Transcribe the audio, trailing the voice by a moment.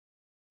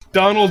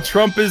Donald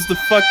Trump is the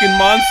fucking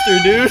monster,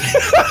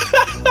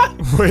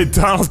 dude. Wait,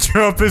 Donald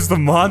Trump is the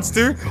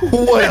monster?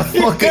 What a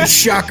fucking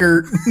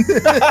shocker.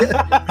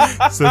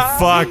 So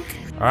fuck.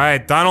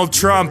 Alright, Donald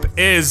Trump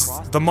is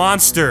the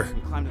monster.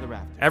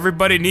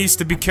 Everybody needs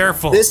to be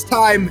careful. This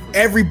time,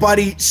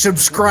 everybody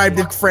subscribe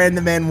to Fran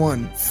the Man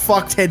 1.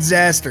 Fuck Ted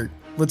Zaster.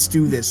 Let's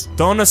do this.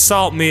 Don't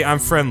assault me, I'm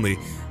friendly.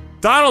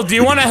 Donald, do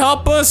you want to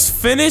help us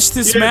finish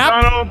this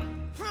map? Donald.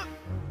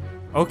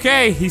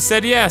 Okay, he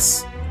said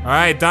yes.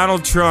 Alright,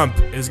 Donald Trump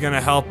is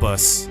gonna help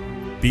us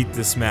beat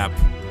this map.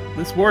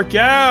 Let's work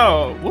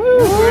out. Woo! We're in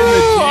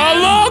the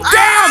Oh, look,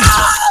 damn!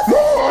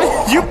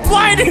 You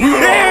blinded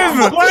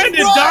him!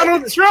 blinded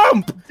Donald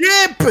Trump.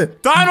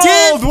 Dip! Donald,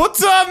 Dip!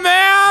 what's up,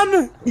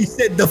 man? He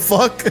said the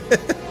fuck.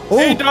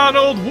 Hey,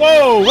 Donald.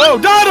 Whoa, whoa,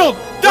 Donald!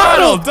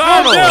 Donald!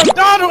 Donald!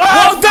 Donald!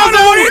 Oh,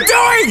 Donald, what are you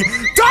doing?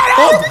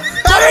 Donald!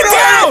 Put it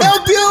down!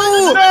 Help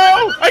you!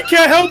 No! I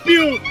can't help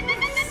you!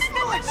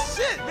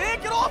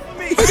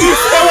 You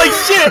smell like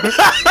shit!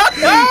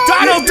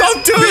 Donald,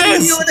 don't do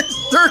this! You in a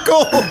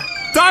circle!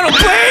 Donald,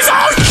 please!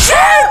 Oh,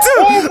 shit!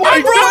 Oh my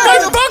I broke my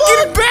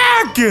fucking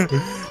back!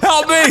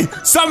 Help me!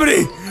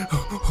 Somebody!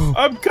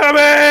 I'm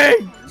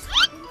coming!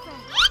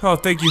 Oh,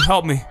 thank you.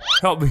 Help me.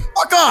 Help me.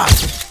 Fuck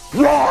off!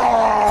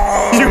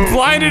 You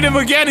blinded him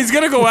again. He's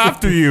gonna go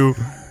after you.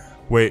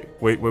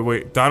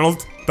 Wait.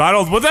 Donald?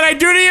 Donald, what did I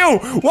do to you?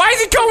 Why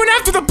is he going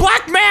after the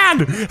black man?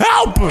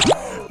 Help!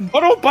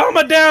 Put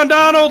Obama down,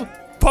 Donald!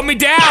 Put me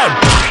down!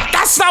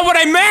 That's not what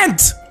I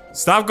meant!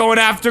 Stop going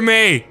after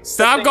me!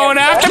 Stop going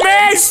after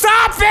me!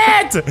 Stop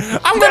it!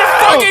 I'm gonna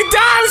fucking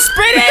die! I'm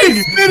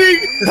spinning!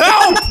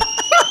 Help!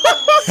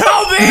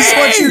 Help me! This is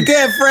what you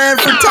get, Fran,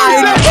 for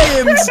tying up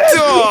Tim's.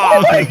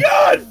 Oh my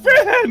god,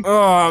 Fran!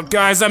 Oh,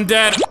 guys, I'm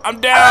dead. I'm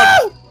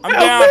down. I'm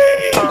down.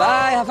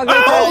 Bye, have a good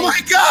Oh day. my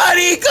god,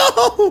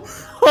 Eco!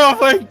 Oh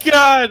my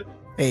god!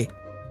 Hey,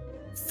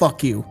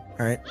 fuck you,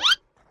 alright?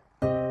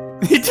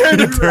 He turned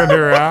Turned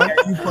around.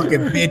 You fucking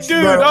bitch. Dude,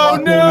 You better oh walk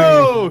away.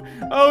 no!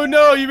 Oh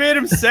no, you made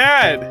him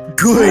sad!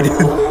 Good.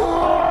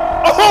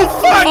 Oh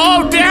fuck!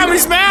 Oh, damn,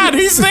 he's mad.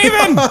 He's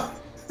leaving.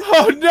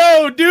 Oh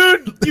no,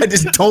 dude! I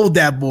just told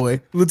that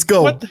boy. Let's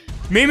go. What the-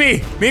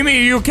 Mimi, are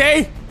you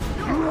okay?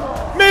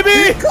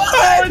 Maybe!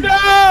 Oh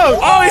no!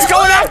 Oh, he's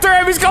going after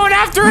him. He's going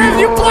after him.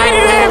 You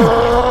blinded him.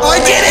 I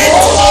did it!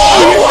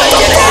 Oh, what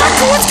the fuck?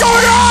 What's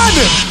going on?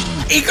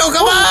 Eco,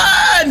 come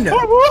on!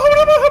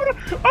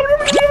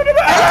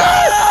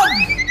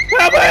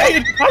 Help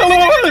me!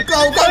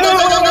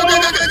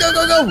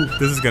 Go!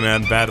 This is gonna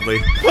end badly.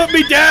 Put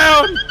me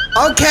down!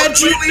 I'll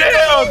catch you,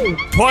 Down!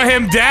 Put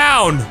him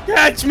down.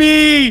 Catch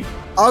me!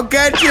 I'll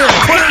catch you!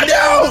 Put him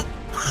down!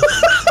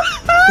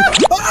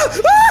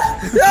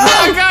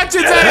 I got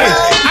you, Teddy.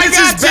 I This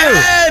got is you.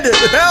 bad!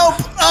 Help!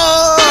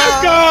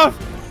 Fuck off!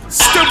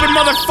 Stupid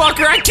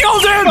motherfucker. I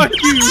killed him. Fuck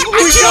you!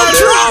 I killed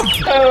Trump.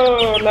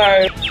 Oh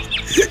no!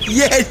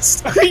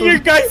 Yes! Your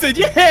guy said,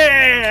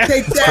 yeah!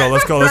 Take that!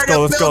 Let's go, let's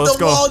go, let's go, let's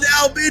go. Build the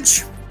wall now,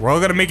 bitch! We're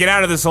all gonna make it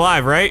out of this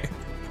alive, right?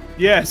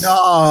 Yes.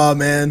 Aw,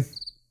 man.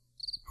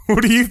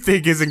 Who do you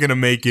think isn't gonna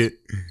make it?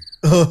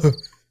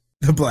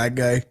 The black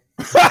guy.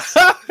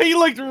 He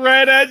looked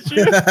right at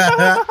you.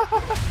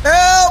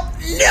 Help!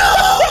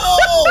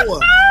 No!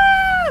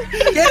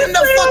 Get him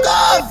the fuck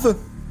off!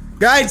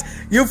 Guys,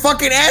 you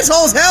fucking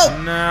assholes, help!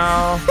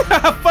 No.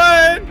 Have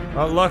fun!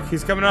 Oh look,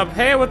 he's coming up.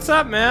 Hey, what's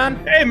up, man?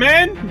 Hey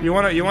man! You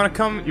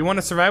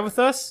wanna survive with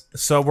us?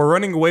 So we're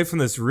running away from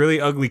this really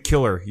ugly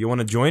killer. You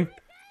wanna join?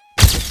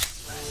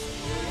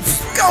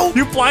 Go!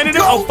 You blinded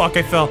him? Oh fuck,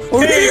 I fell.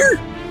 Over here!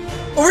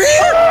 Over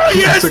here! Oh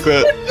yes! Let's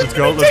go, let's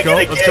go, let's go,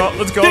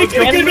 let's go, let's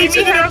go. Enemy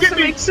have some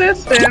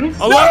existence.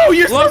 Oh, No, look,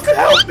 you're look. supposed to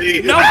help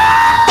me! No! No,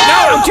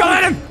 I'm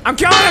killing him! I'm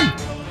killing him!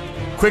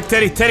 Quick,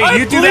 Teddy,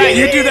 you do that,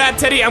 you do that,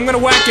 Teddy. I'm gonna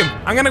whack him.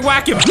 I'm gonna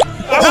whack him.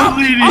 I'm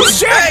bleeding. Oh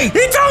shit! Hey!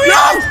 He threw me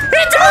off!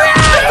 He threw me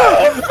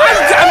off!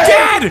 I'm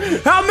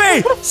dead! Help me!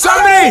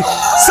 Somebody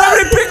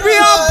pick me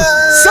up!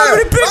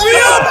 Somebody pick me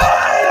up!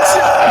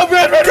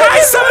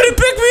 Guys, somebody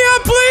pick me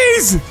up,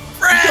 please!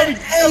 Fred!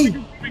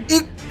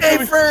 Hey,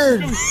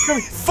 Fred!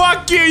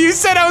 Fuck you! You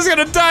said I was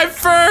gonna die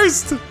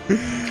first!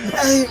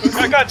 Hey,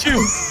 I got you!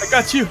 I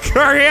got you!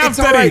 Hurry up, It's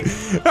all Teddy!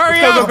 right. Hurry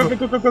Go, up! go,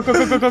 go, go, go, go,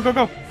 go, go, go,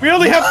 go! We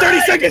only have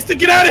 30 seconds to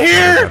get out of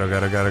here!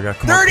 Gotta.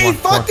 Come 30 on,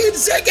 come on. fucking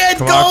seconds!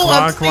 Come Go!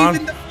 on, I'm come on.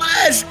 saving the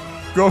Flash!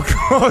 Go,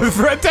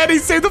 Fred, Teddy,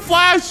 save the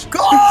Flash!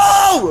 Go!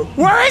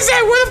 Where is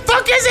it? Where the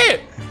fuck is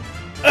it?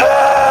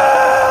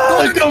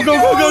 Go, go, go,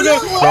 go, go!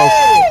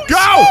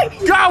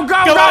 Go! Come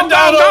on,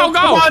 Donald.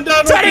 Come on,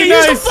 Donald, Teddy, be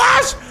use the nice.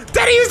 Flash!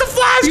 Teddy, use the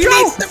Flash! He Go!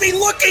 needs to be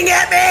looking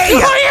at me! Go,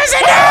 use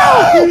it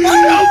now!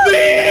 Help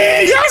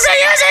me! Use it!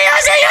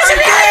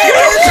 You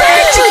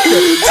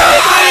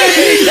bitch!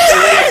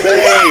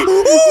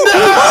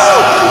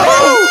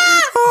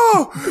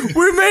 Oh,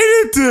 we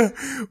made it!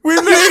 We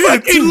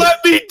made He it!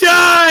 let me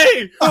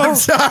die! I'm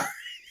sorry.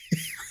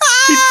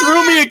 He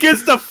threw me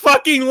against the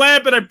fucking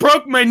lamp and I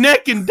broke my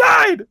neck and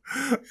died!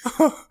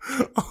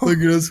 Look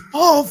at us.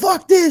 Oh,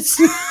 fuck this!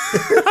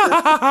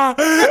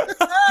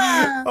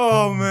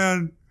 Oh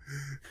man.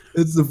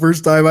 It's the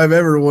first time I've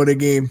ever won a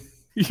game.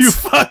 You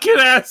fucking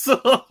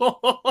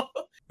asshole.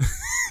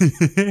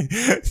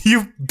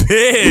 You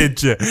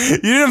bitch! You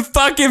didn't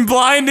fucking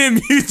blind him.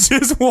 You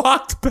just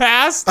walked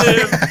past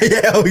him.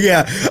 Hell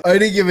yeah! I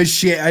didn't give a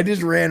shit. I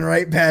just ran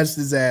right past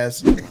his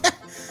ass. Look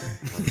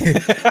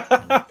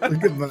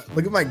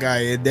at my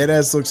guy. That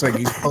ass looks like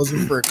he's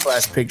posing for a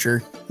class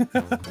picture.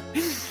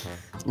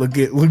 Look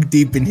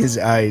deep in his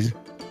eyes.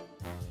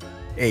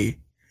 Hey,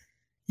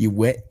 you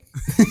wet?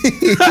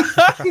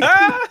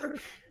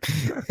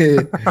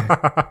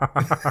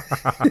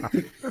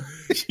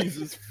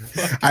 Jesus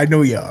fuck. I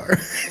know you are.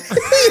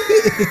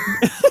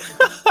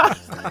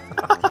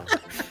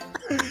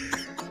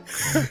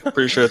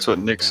 Pretty sure that's what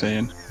Nick's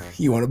saying.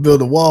 You want to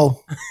build a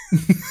wall?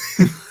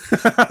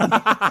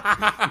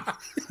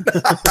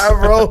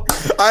 Bro,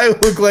 I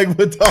look like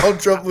what Donald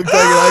Trump looked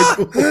like in high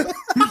school.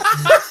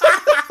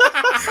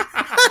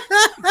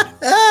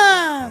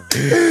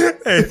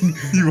 Hey,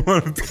 you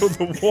want to build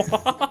a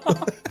wall?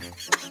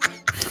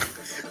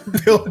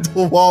 Build a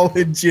wall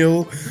and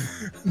chill.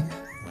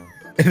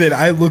 And then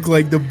I look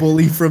like the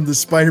bully from the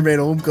Spider-Man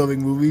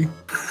Homecoming movie.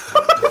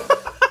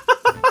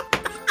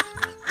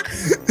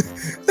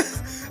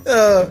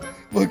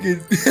 Fucking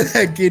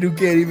that kid who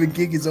can't even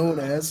kick his own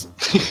ass.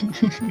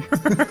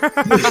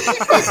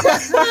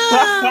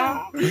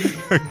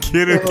 A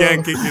kid who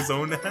can't kick his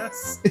own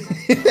ass?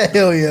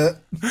 Hell yeah.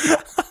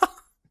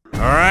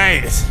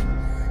 Alright.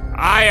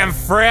 I am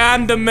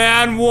Fran the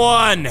Man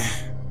 1.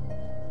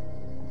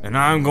 And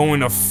I'm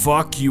going to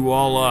fuck you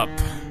all up.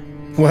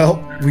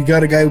 Well, we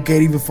got a guy who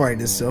can't even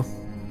find us, so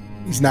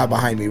he's not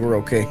behind me. We're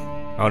okay.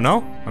 Oh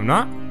no? I'm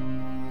not?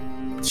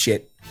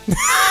 Shit.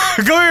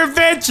 Come here,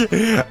 bitch!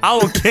 I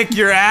will kick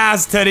your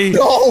ass, Teddy.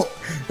 No!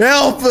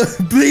 Help!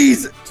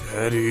 Please!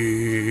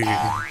 Teddy.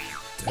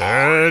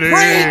 Teddy.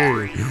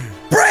 Break!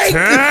 Break!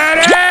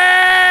 Teddy!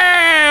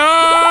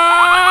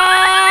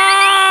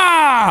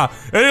 Ah!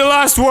 Any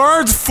last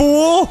words,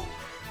 fool?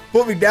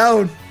 Put me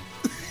down.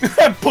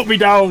 Put me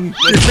down.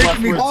 Make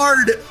me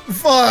hard.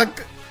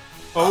 Fuck.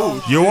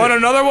 Oh, You want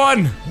another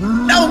one?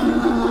 No!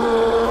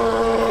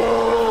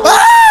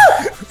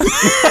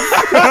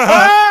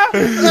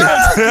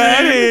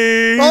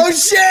 Teddy! Oh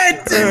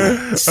shit!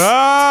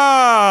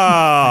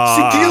 Ah!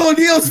 Shaquille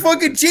O'Neal's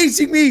fucking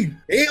chasing me!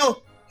 Ew!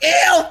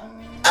 Ew!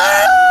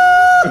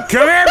 Ah!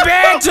 Come here,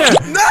 bitch!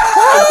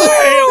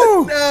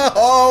 No!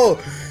 No!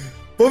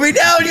 Put me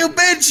down, you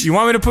bitch! You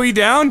want me to put you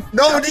down?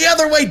 No, the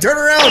other way! Turn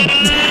around!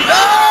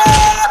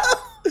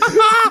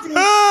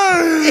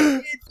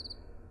 No!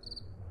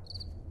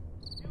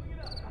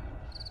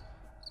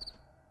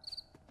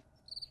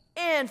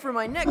 And for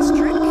my next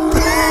trick. What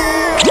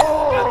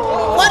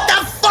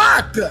the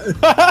fuck?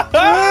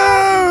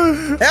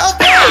 Help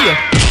me!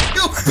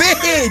 You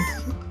bitch!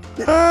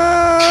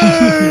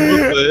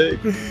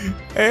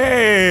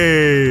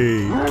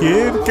 Hey,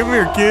 kid. Come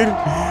here, kid.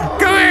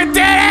 Come here,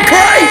 Daddy!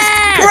 Christ!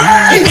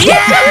 Christ!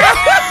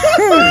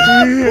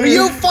 Will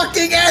you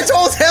fucking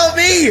assholes help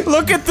me?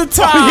 Look at the he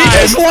time!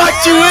 just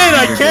locked you in.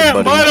 I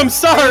can't, bud. I'm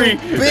sorry.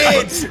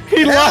 Bitch!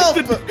 He locked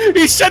Help! it.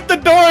 He shut the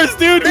doors,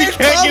 dude. We Then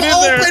can't come get in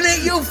there. open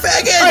it, you I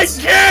faggots!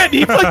 can't.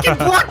 He fucking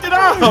blocked it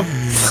off.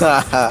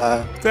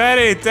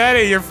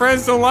 Daddy, your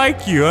friends don't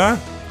like you, huh?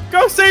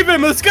 Go save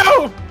him. Let's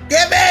go.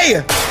 Get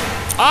me!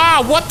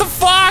 Ah, what the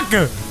fuck?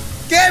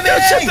 Get me!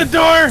 Shut the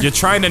door. You're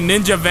trying to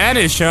ninja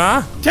vanish,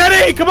 huh?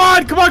 Teddy, come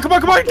on. Come on. Come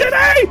on. Come on.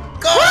 Teddy.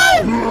 Go!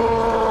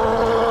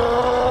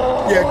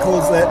 Yeah,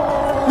 close that.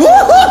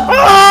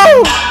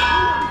 Oh!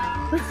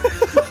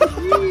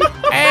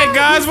 Hey,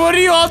 guys, what are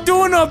you all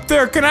doing up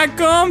there? Can I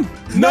come?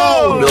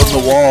 No. Building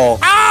the wall.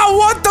 Ah,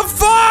 what the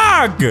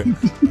fuck?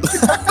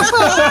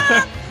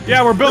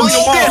 Yeah, we're building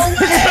a wall.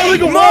 We're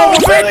building a No, wall.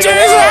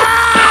 bitches!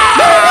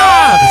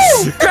 Ah!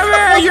 Come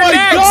here, you're my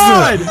next!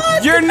 God.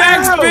 You're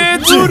next, Ow,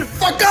 bitch! dude.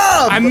 Fuck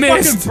up! I Fucking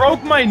missed!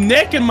 broke my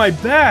neck and my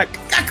back.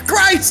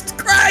 Christ!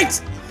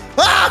 Christ!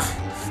 Ah!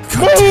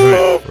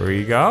 Move. Where are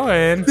you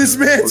going? This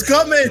man's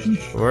coming!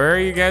 Where are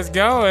you guys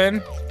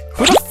going?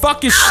 Who the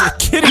fuck is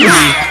kidding me?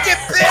 Fucking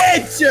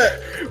bitch!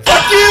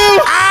 Fuck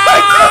you. I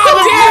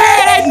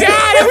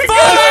died!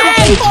 Fuck!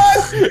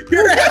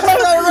 Your ass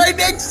fell right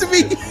next to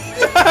me!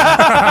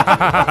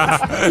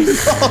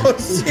 Oh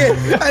shit!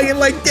 I ain't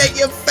like that,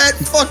 you fat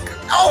fuck!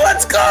 Oh,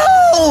 let's go!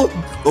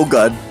 Oh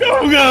god.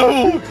 Go,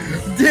 go.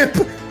 Dip!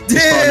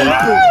 Dip!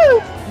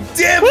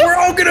 Dip! We're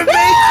all gonna make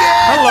it!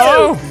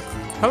 Hello?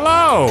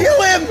 Hello?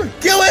 Kill him!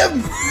 Kill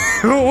him!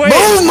 Wait,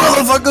 Move,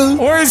 motherfucker!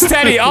 where's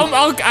Teddy?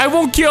 I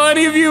won't kill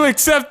any of you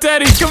except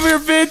Teddy. Come here,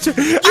 bitch. Go,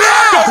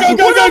 go,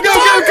 go, go,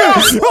 go, go.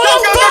 Who the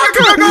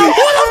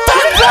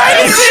fuck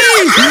blinded me?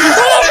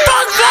 Who the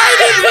fuck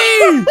blinded me?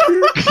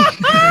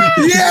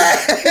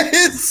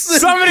 Yes!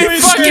 Somebody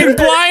fucking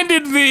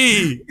blinded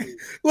me.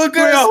 Look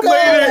We at all us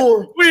made it.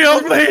 go! We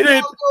all made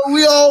it.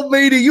 We all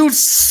made it. You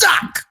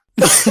suck!